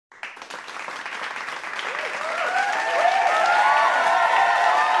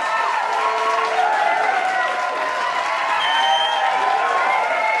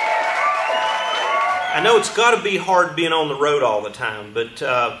it's got to be hard being on the road all the time, but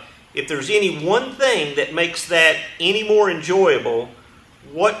if there's any one thing that makes that any more enjoyable,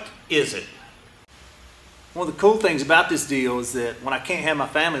 what is it? One of the cool things about this deal is that when I can't have my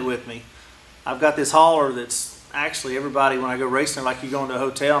family with me, I've got this hauler that's actually everybody, when I go racing, like you go into a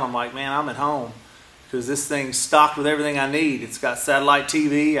hotel and I'm like, man, I'm at home, because this thing's stocked with everything I need. It's got satellite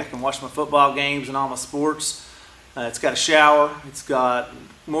TV, I can watch my football games and all my sports. It's got a shower, it's got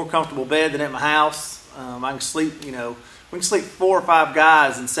a more comfortable bed than at my house. I can sleep, you know, we can sleep 4 or 5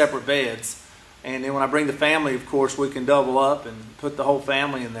 guys in separate beds. And then when I bring the family, of course, we can double up and put the whole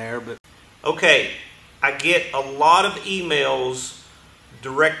family in there. But okay, I get a lot of emails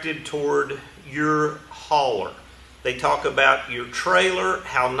directed toward your hauler. They talk about your trailer,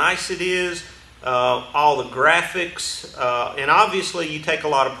 how nice it is, all the graphics, and obviously you take a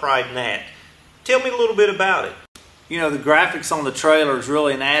lot of pride in that. Tell me a little bit about it. You know, the graphics on the trailer is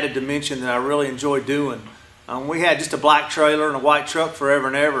really an added dimension that I really enjoy doing. We had just a black trailer and a white truck forever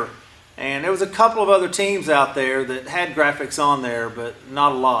and ever. And there was a couple of other teams out there that had graphics on there, but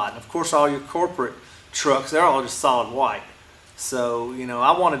not a lot. Of course, all your corporate trucks, they're all just solid white. So, you know,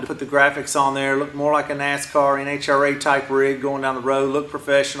 I wanted to put the graphics on there, look more like a NASCAR, NHRA type rig going down the road, look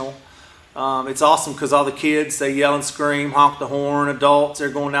professional. It's awesome because all the kids, they yell and scream, honk the horn, adults, they're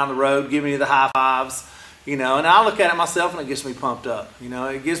going down the road, giving you the high fives. You know, and I look at it myself and it gets me pumped up. You know,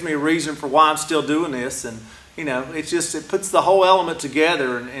 it gives me a reason for why I'm still doing this. And, you know, it puts the whole element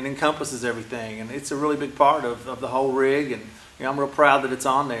together and encompasses everything. And it's a really big part of the whole rig. And, you know, I'm real proud that it's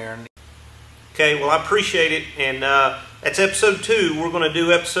on there. Okay, well, I appreciate it. And that's episode 2. We're going to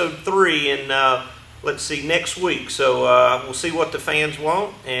do episode 3 and let's see, next week. So we'll see what the fans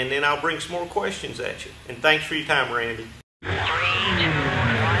want. And then I'll bring some more questions at you. And thanks for your time, Randy.